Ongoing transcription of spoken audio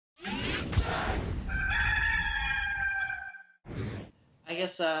I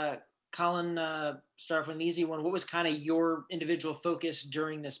guess, Collin, start off with an easy one. What was kind of your individual focus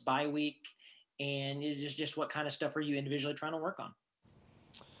during this bye week? And just what kind of stuff are you individually trying to work on?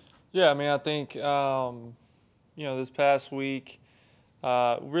 Yeah, I mean, I think this past week,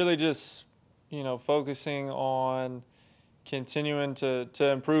 really just focusing on continuing to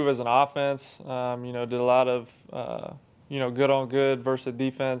improve as an offense. Did a lot of good on good versus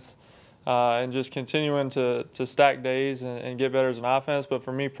defense, and just continuing to stack days and get better as an offense. But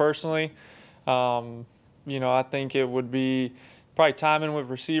for me personally, I think it would be probably timing with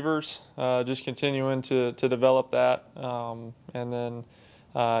receivers, just continuing to develop that, and then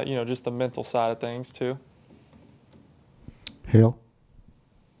just the mental side of things too. Hale.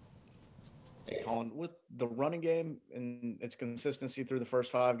 Hey, Colin, with the running game and its consistency through the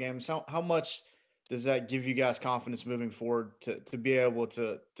first 5 games, how much does that give you guys confidence moving forward to be able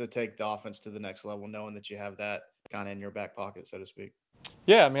to take the offense to the next level, knowing that you have that kind of in your back pocket, so to speak?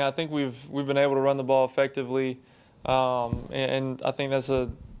 Yeah, I mean, I think we've been able to run the ball effectively, and I think that's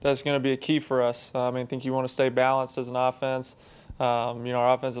going to be a key for us. I think you want to stay balanced as an offense.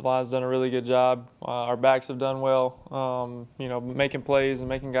 Our offensive line's done a really good job. Our backs have done well, making plays and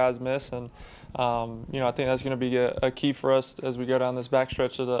making guys miss. And, I think that's going to be a key for us as we go down this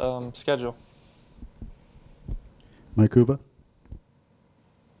backstretch of the schedule. Mike Kuba.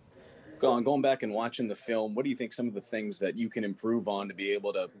 Going back and watching the film, what do you think some of the things that you can improve on to be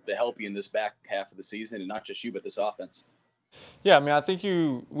able to help you in this back half of the season, and not just you, but this offense? Yeah, I mean, I think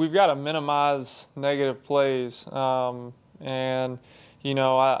we've got to minimize negative plays. And,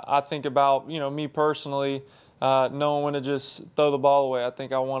 I think about, me personally, knowing when to just throw the ball away. I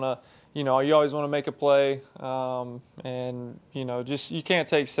think I want to, you always want to make a play. And, you can't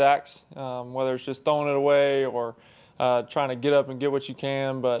take sacks, whether it's just throwing it away or trying to get up and get what you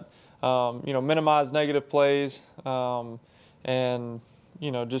can. But, minimize negative plays, and,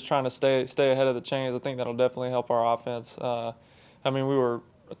 just trying to stay ahead of the chains. I think that'll definitely help our offense. I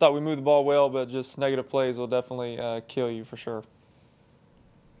thought we moved the ball well, but just negative plays will definitely kill you for sure.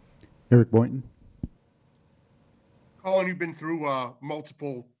 Eric Boynton. Collin, you've been through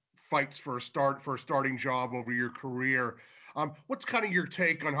multiple fights for a starting job over your career. What's kind of your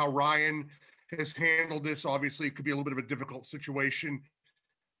take on how Ryan has handled this? Obviously, it could be a little bit of a difficult situation,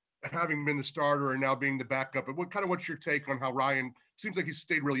 having been the starter and now being the backup. But what's your take on how Ryan seems like he's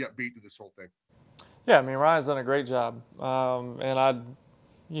stayed really upbeat to this whole thing? Yeah, I mean, Ryan's done a great job, and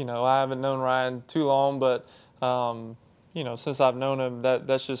I haven't known Ryan too long, but since I've known him,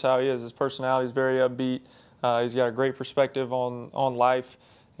 that's just how he is. His personality is very upbeat. He's got a great perspective on life,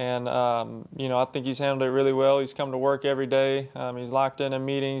 and I think he's handled it really well. He's come to work every day. He's locked in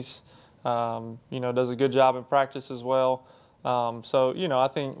meetings. Does a good job in practice as well. I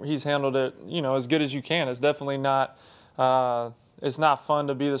think he's handled it as good as you can. It's definitely not. It's not fun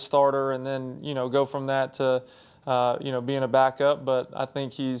to be the starter and then go from that to being a backup. But I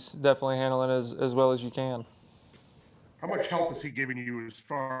think he's definitely handling it as well as you can. How much help has he given you as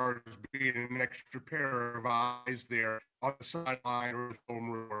far as being an extra pair of eyes there on the sideline or the film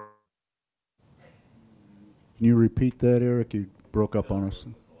room? Can you repeat that, Eric? You broke up on us.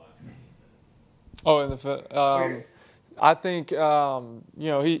 Oh, I think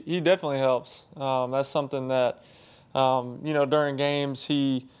he definitely helps. That's something that during games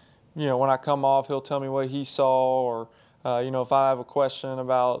when I come off, he'll tell me what he saw, or if I have a question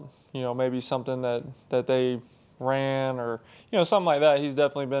about maybe something that they ran or something like that, he's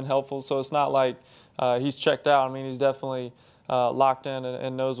definitely been helpful. So it's not like he's checked out. I mean, he's definitely locked in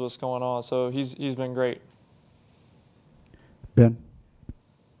and knows what's going on. So he's been great. Ben.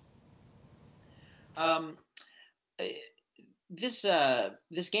 This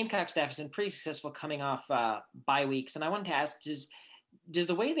Gamecock staff has been pretty successful coming off bye weeks, and I wanted to ask: does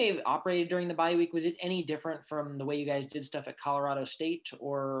the way they've operated during the bye week, was it any different from the way you guys did stuff at Colorado State,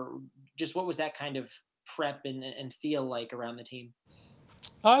 or just what was that kind of prep and feel like around the team?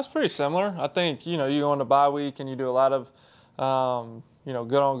 It's pretty similar. I think you go into bye week and you do a lot of good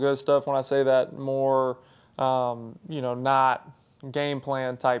on good stuff. When I say that, more not game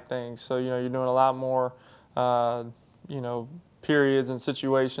plan type things. So you're doing a lot more periods and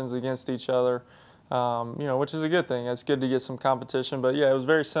situations against each other, which is a good thing. It's good to get some competition. But, yeah, it was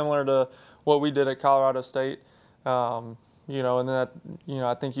very similar to what we did at Colorado State. And then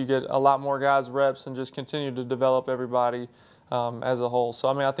I think you get a lot more guys reps and just continue to develop everybody as a whole. So,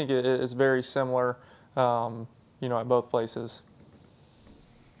 I think it's very similar, at both places.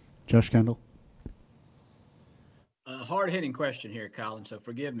 Josh Kendall. Hard-hitting question here, Collin, so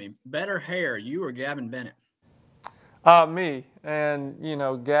forgive me. Better hair, you or Gavin Bennett? Me. And,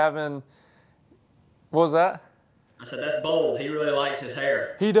 Gavin, what was that? I said, that's bold. He really likes his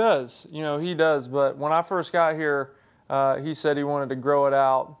hair. He does, he does. But when I first got here, he said he wanted to grow it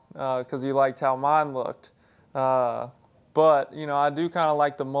out because he liked how mine looked. But, I do kind of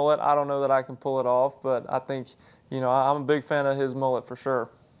like the mullet. I don't know that I can pull it off, but I think, I'm a big fan of his mullet for sure.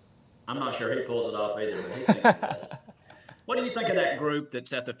 I'm not sure he pulls it off either, but he thinks he does. What do you think of that group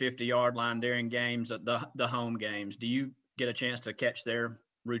that's at the 50-yard line during games, the home games? Do you get a chance to catch their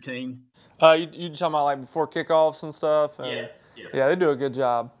routine? You talking about like before kickoffs and stuff? Yeah. Yeah, they do a good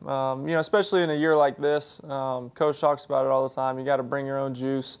job. Especially in a year like this, Coach talks about it all the time. You got to bring your own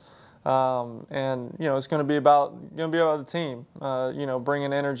juice, and it's going to be about the team.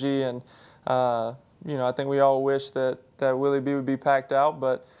 Bringing energy, and I think we all wish that Willie B would be packed out,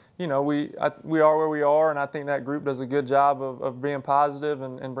 but we are where we are, and I think that group does a good job of being positive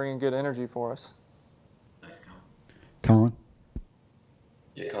and bringing good energy for us. Thanks, Collin.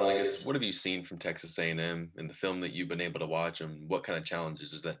 Yeah, Collin, I guess what have you seen from Texas A&M in the film that you've been able to watch, and what kind of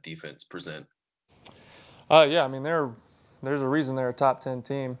challenges does that defense present? Yeah, I mean there's a reason they're a top 10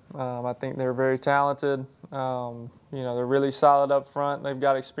 team. I think they're very talented. They're really solid up front. They've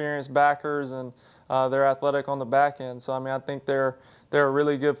got experienced backers, and they're athletic on the back end. So I mean I think they're a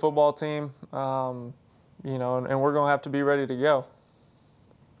really good football team. And we're going to have to be ready to go.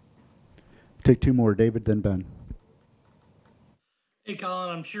 Take two more, David, then Ben. Hey, Collin,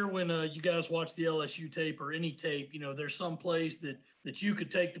 I'm sure when you guys watch the LSU tape or any tape, there's some plays that you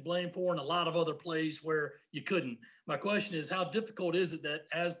could take the blame for and a lot of other plays where you couldn't. My question is, how difficult is it that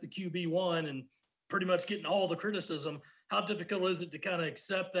as the QB1 and pretty much getting all the criticism, how difficult is it to kind of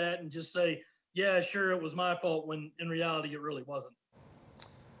accept that and just say, yeah, sure, it was my fault, when in reality it really wasn't?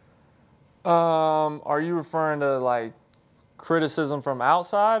 Are you referring to like criticism from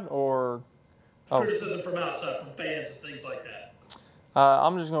outside or? Criticism from outside, from fans and things like that.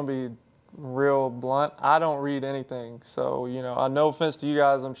 I'm just going to be real blunt. I don't read anything. So, no offense to you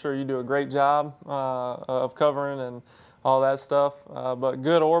guys. I'm sure you do a great job of covering and all that stuff. But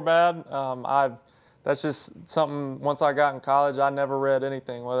good or bad, that's just something, once I got in college, I never read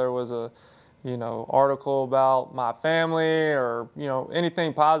anything, whether it was a, article about my family or,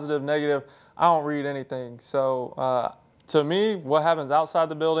 anything positive, negative. I don't read anything. So to me, what happens outside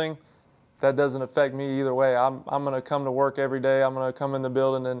the building, that doesn't affect me either way. I'm going to come to work every day. I'm going to come in the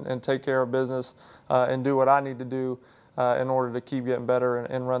building and take care of business and do what I need to do in order to keep getting better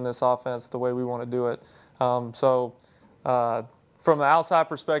and run this offense the way we want to do it. So from the outside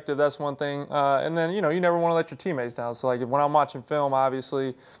perspective, that's one thing. And then, you never want to let your teammates down. So like when I'm watching film,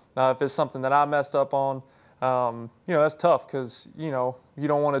 obviously, if it's something that I messed up on, that's tough because, you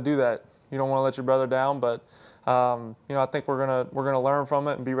don't want to do that. You don't want to let your brother down, but I think we're gonna learn from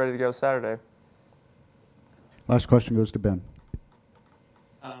it and be ready to go Saturday. Last question goes to Ben.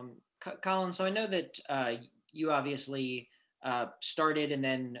 Collin, so I know that you obviously started and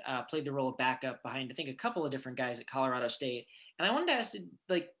then played the role of backup behind, I think, a couple of different guys at Colorado State. And I wanted to ask,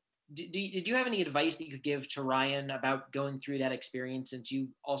 did you have any advice that you could give to Ryan about going through that experience, since you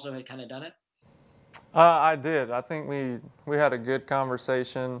also had kind of done it? I did. I think we had a good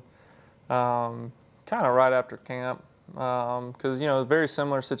conversation. Kind of right after camp, because a very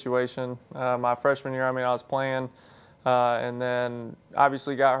similar situation. My freshman year, I was playing, and then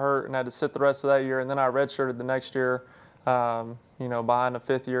obviously got hurt and had to sit the rest of that year, and then I redshirted the next year, behind a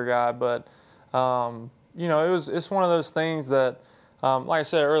fifth-year guy. But it's one of those things that, like I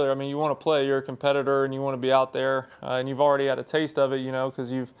said earlier, you want to play, you're a competitor, and you want to be out there, and you've already had a taste of it,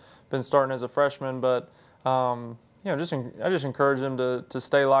 because you've been starting as a freshman, but. I just encourage them to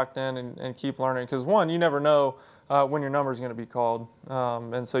stay locked in and keep learning, because one, you never know when your number is going to be called,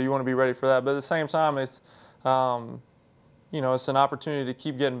 and so you want to be ready for that. But at the same time, it's it's an opportunity to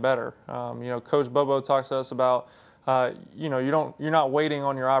keep getting better. Coach Bobo talks to us about you're not waiting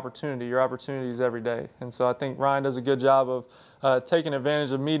on your opportunity. Your opportunity is every day, and so I think Ryan does a good job of taking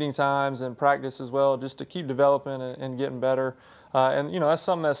advantage of meeting times and practice as well, just to keep developing and getting better. And that's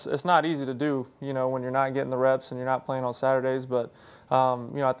something it's not easy to do, when you're not getting the reps and you're not playing on Saturdays. But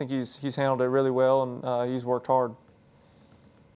I think he's handled it really well, and he's worked hard.